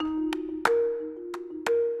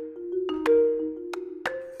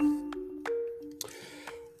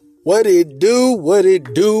What it do,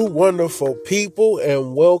 wonderful people,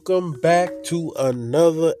 and welcome back to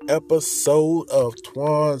another episode of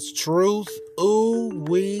Twan's Truth. Oh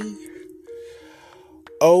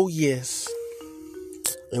yes.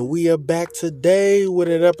 And we are back today with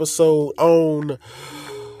an episode on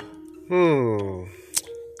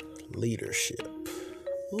leadership.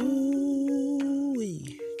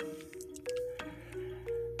 Ooh-wee.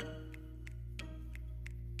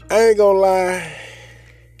 I ain't gonna lie.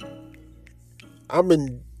 I've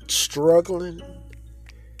been struggling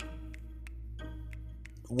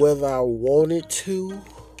whether I wanted to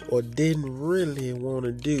or didn't really want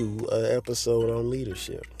to do an episode on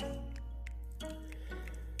leadership.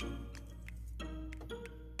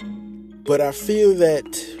 But I feel that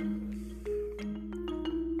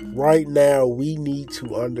right now we need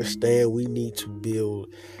to understand, we need to build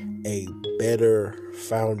a better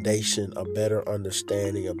foundation, a better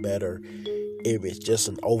understanding, a better image, just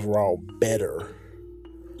an overall better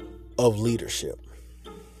of leadership.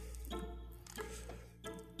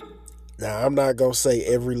 Now, I'm not going to say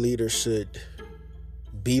every leader should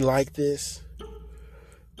be like this,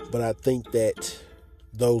 but I think that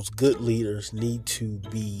those good leaders need to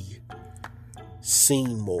be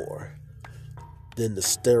seen more than the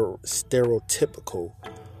stereotypical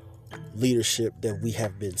leadership that we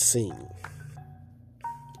have been seeing.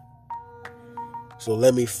 So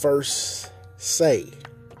let me first say,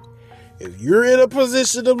 if you're in a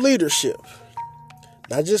position of leadership,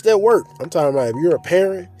 not just at work, I'm talking about if you're a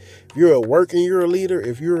parent, if you're at work and you're a leader,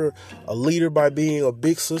 if you're a leader by being a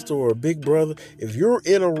big sister or a big brother, if you're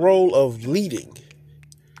in a role of leading,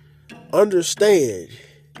 understand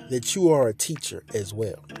that you are a teacher as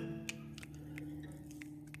well.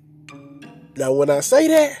 Now, when I say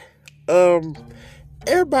that,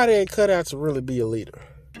 everybody ain't cut out to really be a leader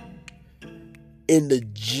in the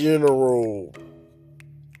general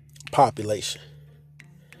population,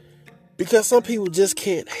 because some people just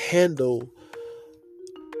can't handle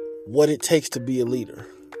what it takes to be a leader.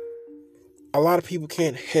 A lot of people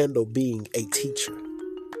can't handle being a teacher.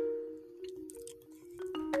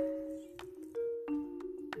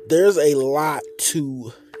 There's a lot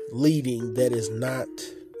to leading that is not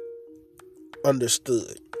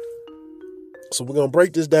understood. So we're going to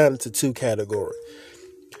break this down into two categories.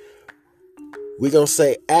 We're going to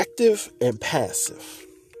say active and passive.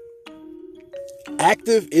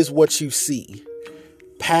 Active is what you see.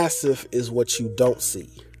 Passive is what you don't see.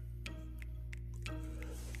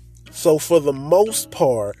 So for the most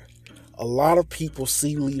part, a lot of people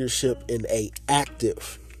see leadership in a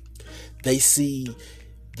active. They see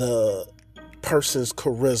the person's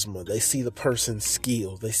charisma. They see the person's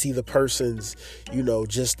skills. They see the person's,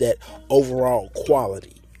 just that overall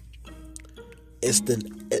quality.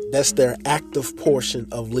 That's their active portion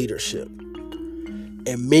of leadership.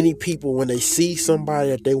 And many people, when they see somebody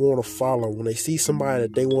that they want to follow, when they see somebody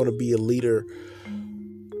that they want to be a leader,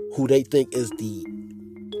 who they think is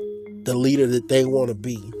the leader that they want to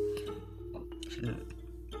be,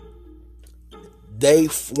 they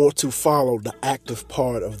want to follow the active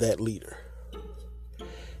part of that leader.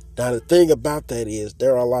 Now, the thing about that is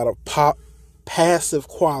there are a lot of passive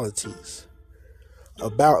qualities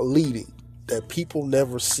about leading that people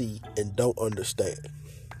never see and don't understand.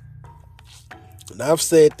 And I've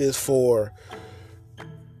said this for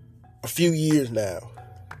a few years now,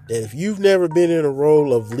 that if you've never been in a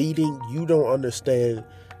role of leading, you don't understand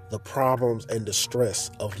the problems and the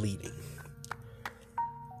stress of leading.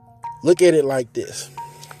 Look at it like this.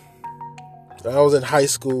 When I was in high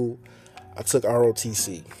school, I took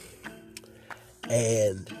ROTC.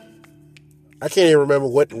 And I can't even remember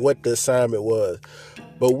what the assignment was,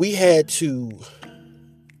 but we had to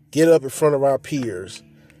get up in front of our peers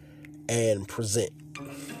and present.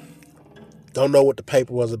 Don't know what the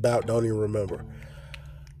paper was about, don't even remember.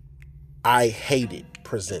 I hated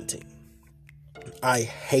presenting. I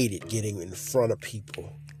hated getting in front of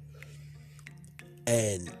people,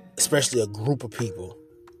 and especially a group of people,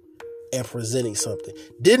 and presenting something.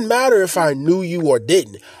 Didn't matter if I knew you or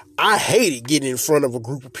didn't. I hated getting in front of a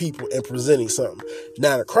group of people and presenting something.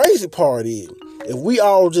 Now, the crazy part is, if we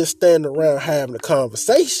all just stand around having a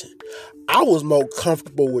conversation, I was more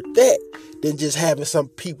comfortable with that than just having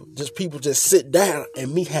people just sit down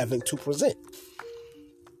and me having to present.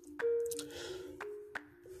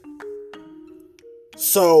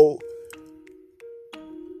 So,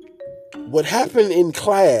 what happened in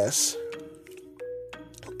class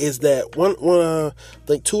is that I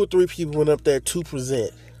think 2 or 3 people went up there to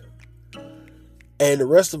present, and the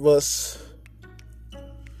rest of us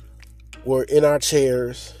were in our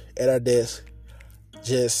chairs at our desk,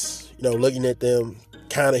 just looking at them,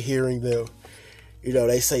 kind of hearing them,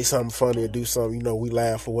 They say something funny or do something, we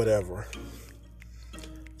laugh or whatever.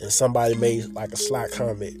 And somebody made like a sly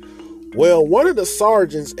comment. Well, one of the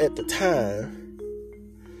sergeants at the time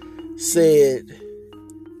said,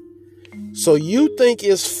 so you think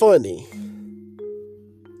it's funny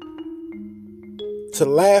to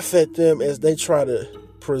laugh at them as they try to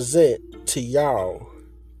present to y'all,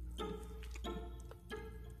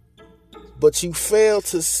 but you fail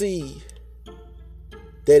to see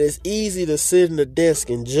that it's easy to sit in the desk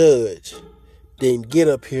and judge than get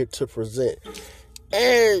up here to present.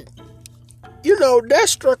 And, that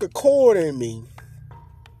struck a chord in me.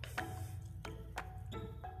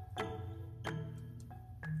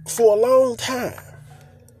 For a long time.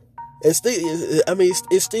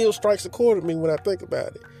 It still strikes a chord in me when I think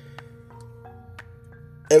about it.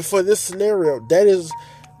 And for this scenario, that is,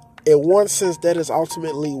 in one sense, that is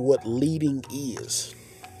ultimately what leading is.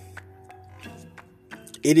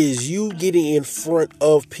 It is you getting in front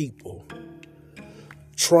of people,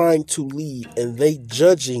 trying to lead, and they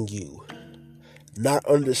judging you, not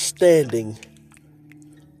understanding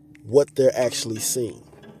what they're actually seeing.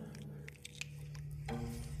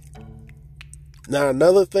 Now,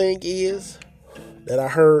 another thing is that I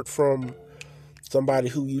heard from somebody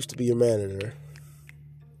who used to be a manager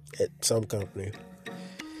at some company.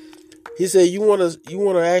 He said, you want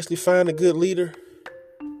to actually find a good leader?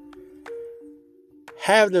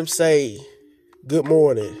 Have them say, good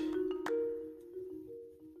morning,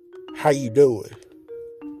 how you doing?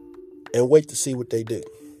 And wait to see what they do.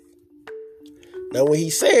 Now, when he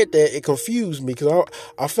said that, it confused me because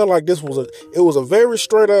I felt like it was a very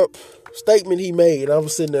straight up statement he made. I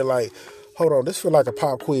was sitting there like, hold on, this feel like a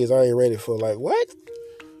pop quiz I ain't ready for. Like, what?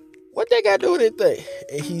 What they got to do with anything?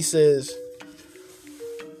 And he says,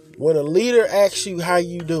 when a leader asks you how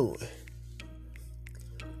you doing,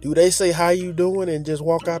 do they say how you doing and just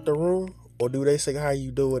walk out the room? Or do they say how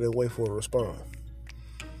you doing and wait for a response?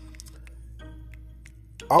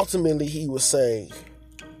 Ultimately, he was saying,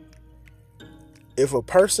 if a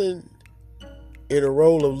person in a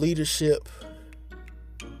role of leadership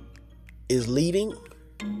is leading,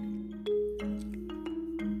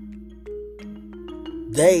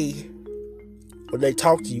 when they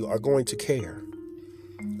talk to you, are going to care.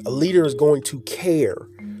 A leader is going to care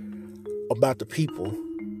about the people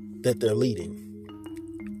that they're leading.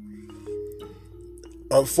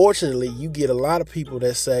 Unfortunately, you get a lot of people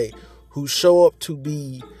who show up to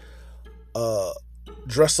be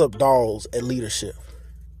dress-up dolls at leadership.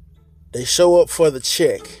 They show up for the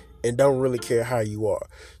check and don't really care how you are.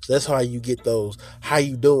 So that's how you get those, how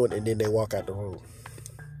you doing, and then they walk out the room.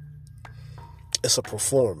 It's a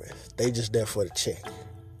performance. They just there for the check.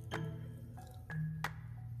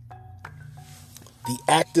 The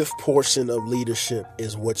active portion of leadership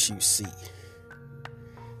is what you see.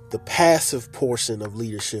 The passive portion of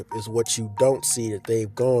leadership is what you don't see that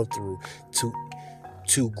they've gone through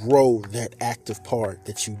to grow that active part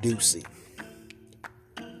that you do see.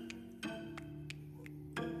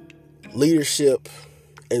 Leadership,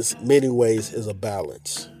 in many ways, is a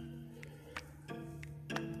balance.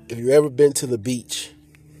 If you've ever been to the beach,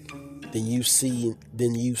 then you've seen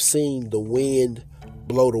the wind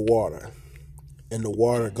blow the water, and the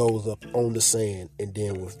water goes up on the sand and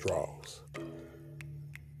then withdraws.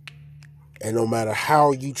 And no matter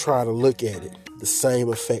how you try to look at it, the same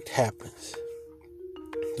effect happens.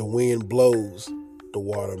 The wind blows, the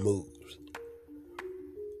water moves.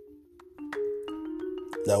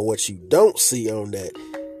 Now, what you don't see on that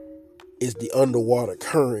is the underwater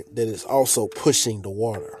current that is also pushing the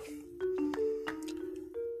water.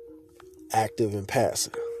 Active and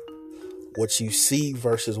passive. What you see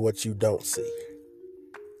versus what you don't see.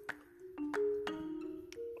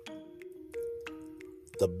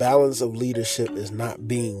 The balance of leadership is not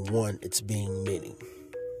being one, it's being many.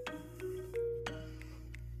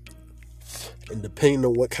 And depending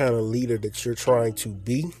on what kind of leader that you're trying to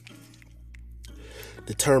be,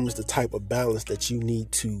 determines the type of balance that you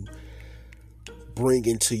need to bring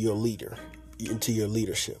into your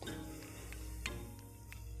leadership.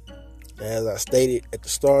 As I stated at the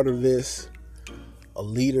start of this, a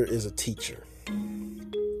leader is a teacher.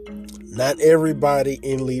 Not everybody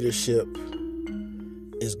in leadership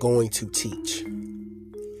is going to teach.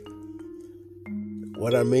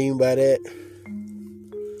 What I mean by that,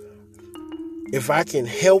 if I can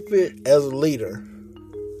help it as a leader,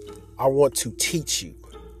 I want to teach you.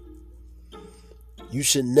 You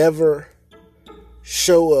should never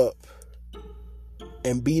show up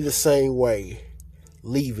and be the same way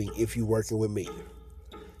leaving if you're working with me.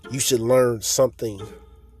 You should learn something.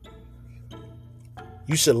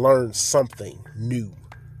 You should learn something new.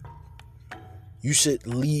 You should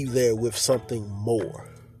leave there with something more.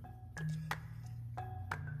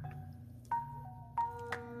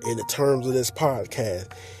 In the terms of this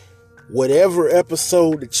podcast, whatever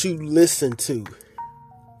episode that you listen to,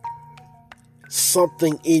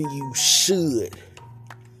 something in you should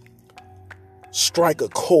strike a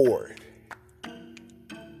chord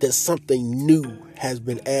that something new has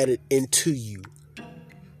been added into you.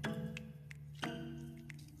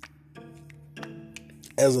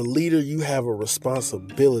 As a leader, you have a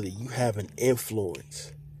responsibility. You have an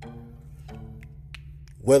influence.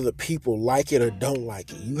 Whether people like it or don't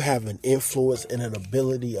like it, you have an influence and an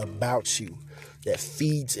ability about you that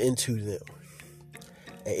feeds into them.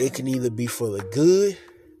 And it can either be for the good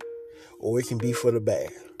or it can be for the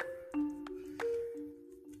bad.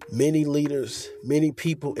 Many leaders, many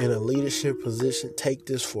people in a leadership position take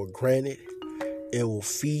this for granted and will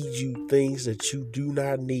feed you things that you do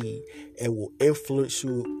not need and will influence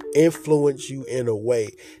you in a way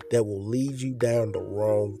that will lead you down the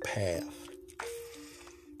wrong path.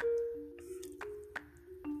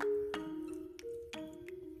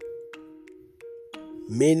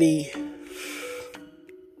 Many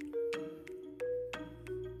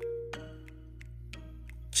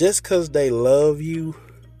just because they love you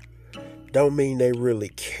don't mean they really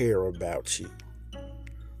care about you.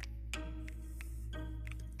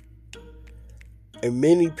 And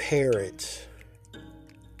many parents,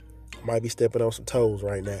 might be stepping on some toes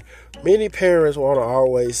right now. Many parents want to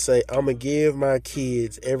always say, I'm going to give my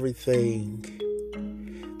kids everything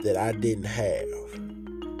that I didn't have.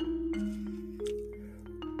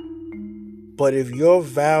 But if your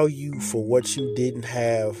value for what you didn't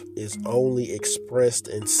have is only expressed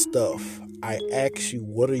in stuff, I ask you,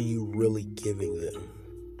 what are you really giving them?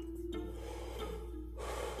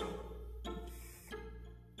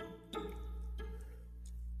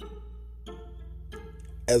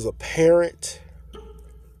 As a parent,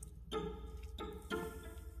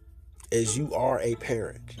 as you are a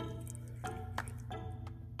parent,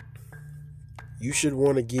 you should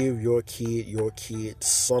want to give your kid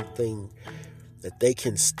something that they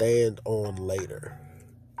can stand on later.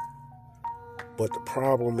 But the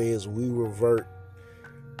problem is we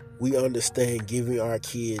understand giving our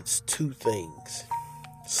kids two things,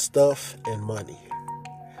 stuff and money.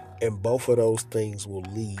 And both of those things will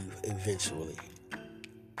leave eventually.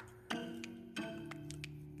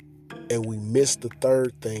 And we miss the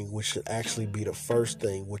third thing, which should actually be the first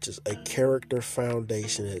thing, which is a character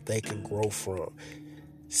foundation that they can grow from.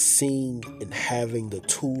 Seeing and having the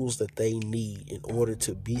tools that they need in order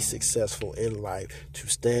to be successful in life, to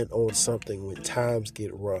stand on something when times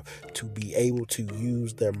get rough, to be able to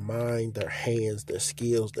use their mind, their hands, their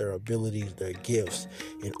skills, their abilities, their gifts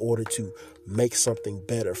in order to make something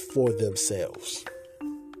better for themselves.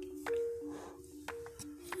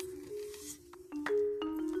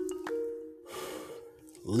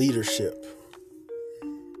 Leadership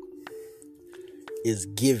is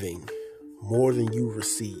giving more than you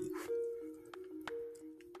receive.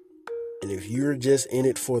 And if you're just in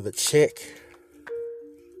it for the check,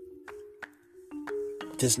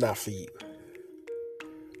 it's not for you.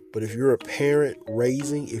 But if you're a parent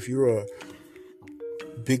raising, if you're a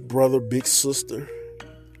big brother, big sister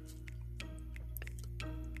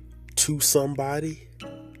to somebody,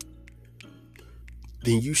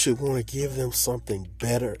 then you should want to give them something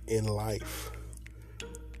better in life.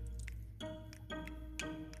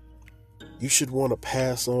 You should want to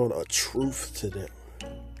pass on a truth to them.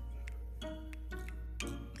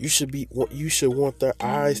 You should want their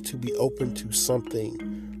eyes to be open to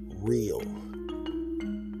something real.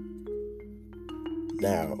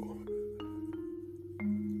 Now,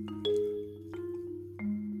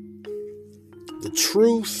 the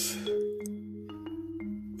truth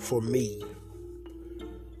for me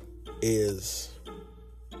is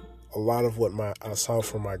a lot of what I saw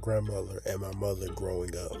from my grandmother and my mother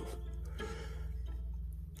growing up.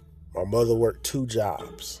 My mother worked 2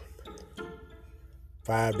 jobs,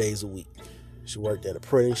 5 days a week. She worked at a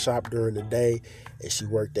printing shop during the day, and she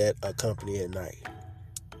worked at a company at night,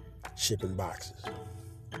 shipping boxes.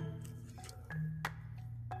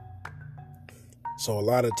 So a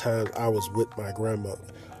lot of times I was with my grandmother.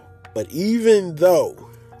 But even though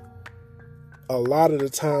a lot of the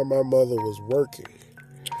time my mother was working,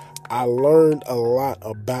 I learned a lot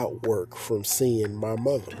about work from seeing my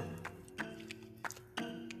mother.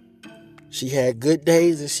 She had good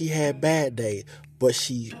days and she had bad days, but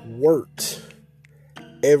she worked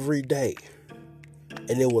every day.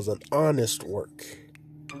 And it was an honest work.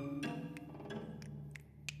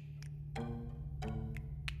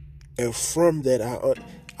 And from that,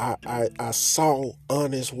 I saw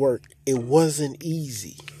honest work. It wasn't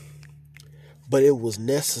easy, but it was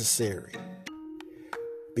necessary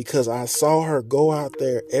because I saw her go out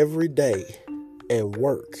there every day and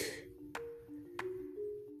work.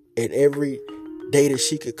 And every day that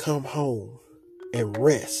she could come home and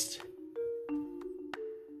rest,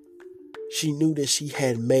 she knew that she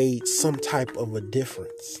had made some type of a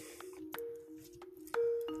difference.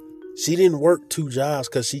 She didn't work 2 jobs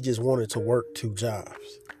because she just wanted to work 2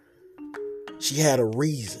 jobs. She had a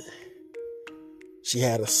reason. She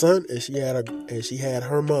had a son and she had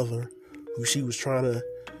her mother who she was trying to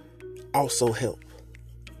also help.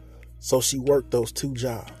 So she worked those 2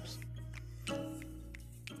 jobs.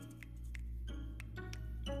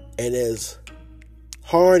 And as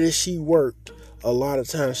hard as she worked, a lot of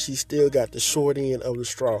times she still got the short end of the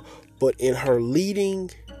straw. But in her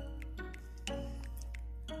leading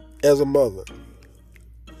as a mother,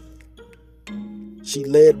 she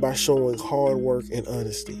led by showing hard work and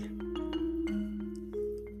honesty.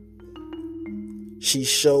 She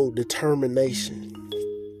showed determination.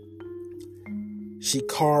 She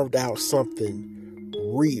carved out something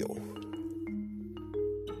real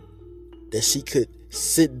that she could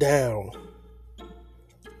sit down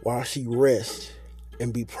while she rests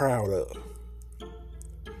and be proud of.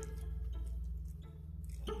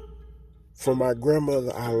 From my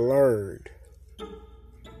grandmother, I learned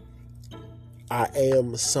I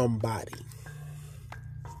am somebody.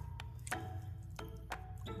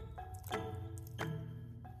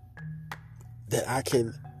 That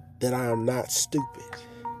I am not stupid.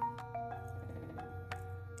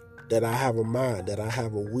 That I have a mind, that I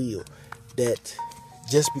have a will. That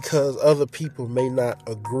just because other people may not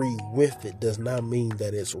agree with it does not mean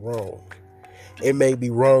that it's wrong. It may be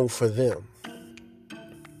wrong for them.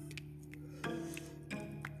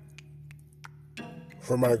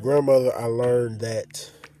 From my grandmother, I learned that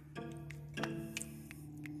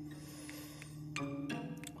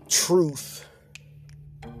truth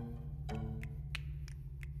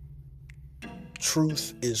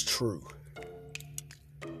is true.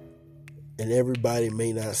 And everybody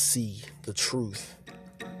may not see the truth.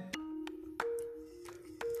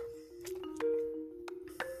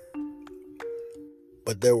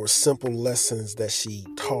 But there were simple lessons that she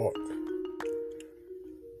taught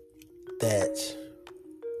that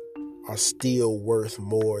are still worth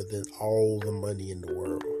more than all the money in the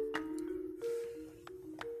world.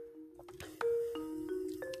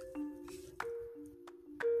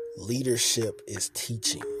 Leadership is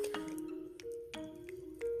teaching.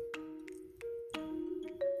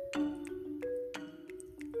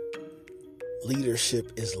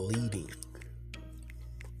 Leadership is leading.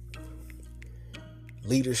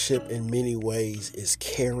 Leadership in many ways is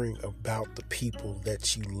caring about the people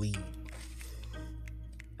that you lead.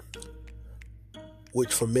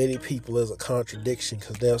 Which for many people is a contradiction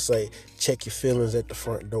because they'll say, check your feelings at the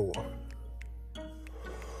front door.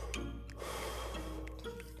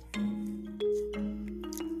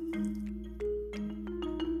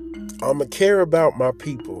 I'ma care about my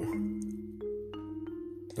people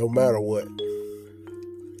no matter what.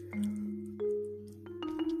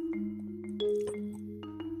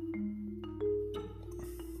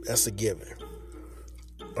 That's a given.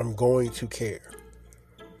 I'm going to care.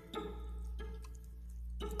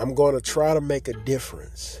 I'm going to try to make a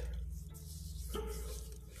difference.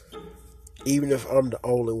 Even if I'm the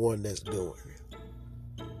only one that's doing it.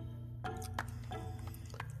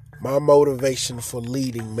 My motivation for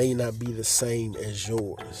leading may not be the same as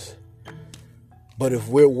yours. But if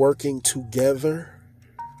we're working together,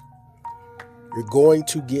 you're going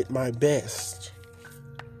to get my best.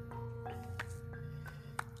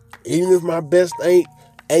 Even if my best ain't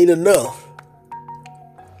enough.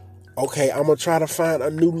 Okay, I'm going to try to find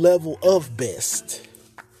a new level of best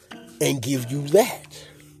and give you that.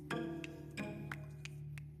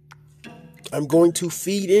 I'm going to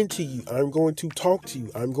feed into you. I'm going to talk to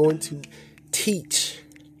you. I'm going to teach.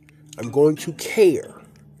 I'm going to care.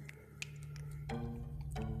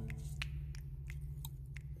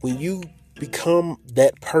 When you become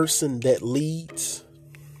that person that leads,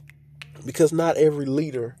 because not every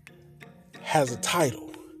leader has a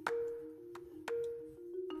title.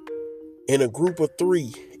 In a group of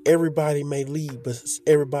 3, everybody may lead, but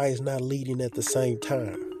everybody's not leading at the same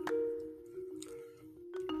time.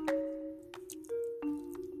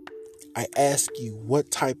 I ask you,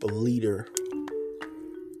 what type of leader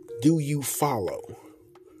do you follow?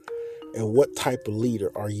 And what type of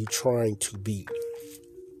leader are you trying to be?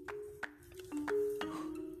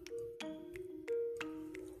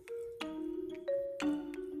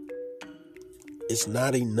 It's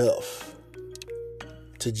not enough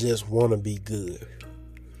to just want to be good.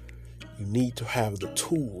 You need to have the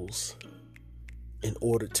tools in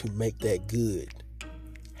order to make that good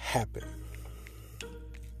happen.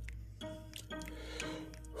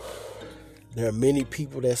 There are many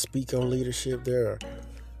people that speak on leadership. There are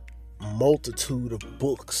a multitude of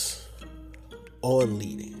books on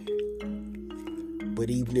leading. But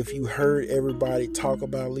even if you heard everybody talk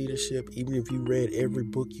about leadership, even if you read every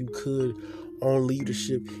book you could on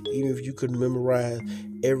leadership, even if you could memorize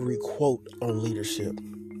every quote on leadership,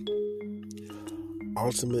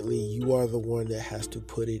 ultimately you are the one that has to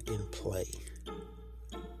put it in play.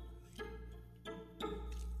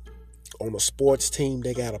 On a sports team,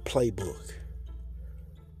 they got a playbook.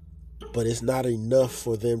 But it's not enough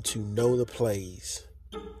for them to know the plays,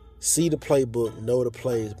 see the playbook, know the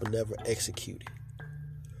plays, but never execute it.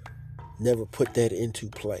 Never put that into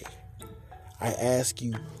play. I ask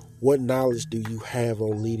you, what knowledge do you have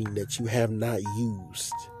on leading that you have not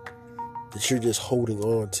used, that you're just holding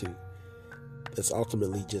on to, that's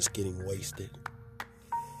ultimately just getting wasted?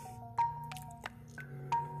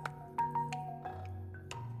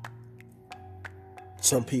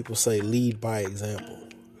 Some people say lead by example.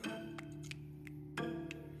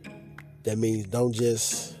 That means don't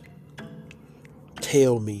just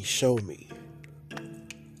tell me, show me.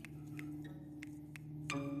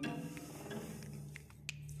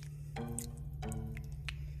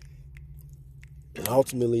 And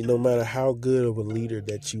ultimately, no matter how good of a leader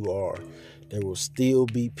that you are, there will still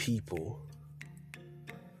be people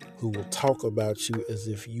who will talk about you as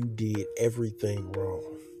if you did everything wrong.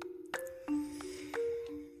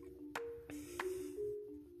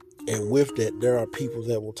 And with that, there are people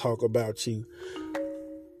that will talk about you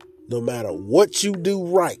no matter what you do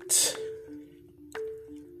right.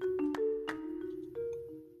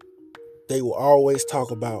 They will always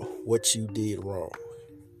talk about what you did wrong.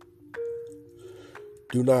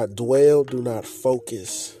 Do not dwell, do not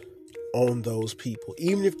focus on those people,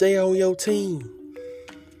 even if they on your team.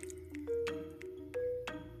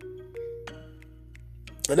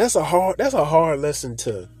 And that's a hard lesson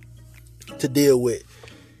to deal with.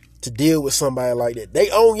 To deal with somebody like that.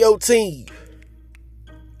 They own your team.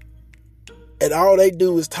 And all they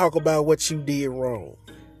do is talk about what you did wrong.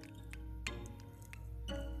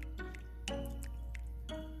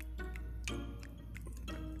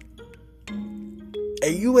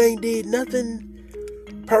 And you ain't did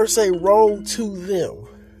nothing per se wrong to them.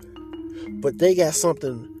 But they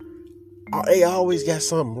always got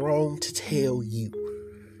something wrong to tell you.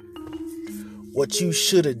 What you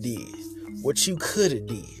should have did. What you could have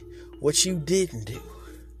did. What you didn't do.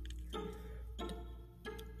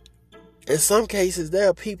 In some cases, there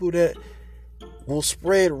are people that will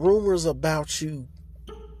spread rumors about you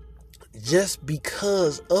just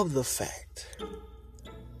because of the fact.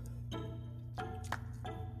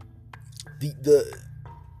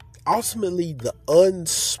 Ultimately, the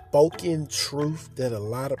unspoken truth that a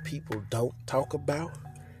lot of people don't talk about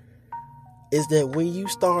is that when you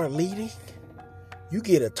start leading, you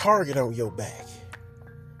get a target on your back.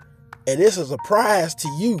 And it's a surprise to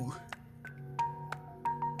you.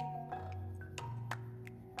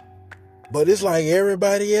 But it's like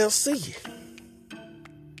everybody else see it.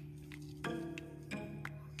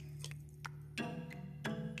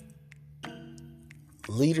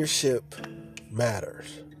 Leadership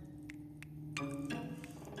matters.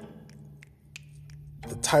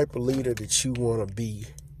 The type of leader that you want to be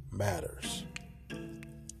matters.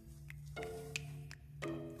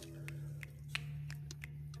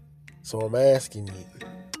 So I'm asking you,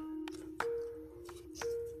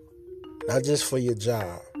 not just for your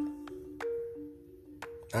job,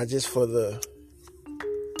 not just for the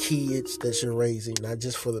kids that you're raising, not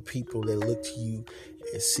just for the people that look to you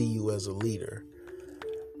and see you as a leader.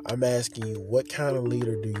 I'm asking you, what kind of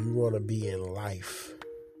leader do you want to be in life?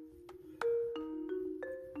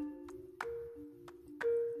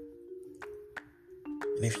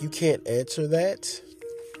 And if you can't answer that,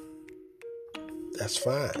 that's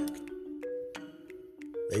fine.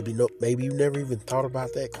 Maybe you never even thought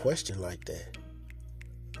about that question like that.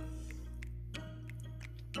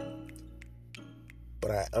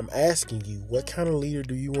 But I'm asking you, what kind of leader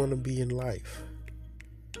do you want to be in life?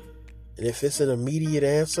 And if it's an immediate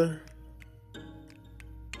answer,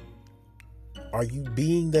 are you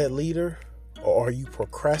being that leader, or are you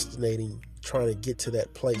procrastinating trying to get to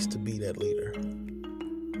that place to be that leader?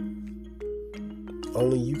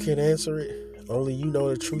 Only you can answer it. Only you know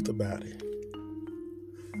the truth about it.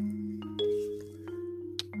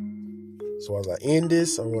 So as I end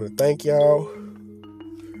this, I want to thank y'all.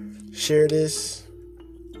 Share this.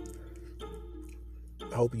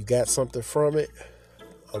 I hope you got something from it.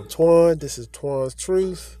 I'm Twan. This is Twan's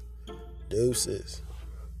Truth. Deuces.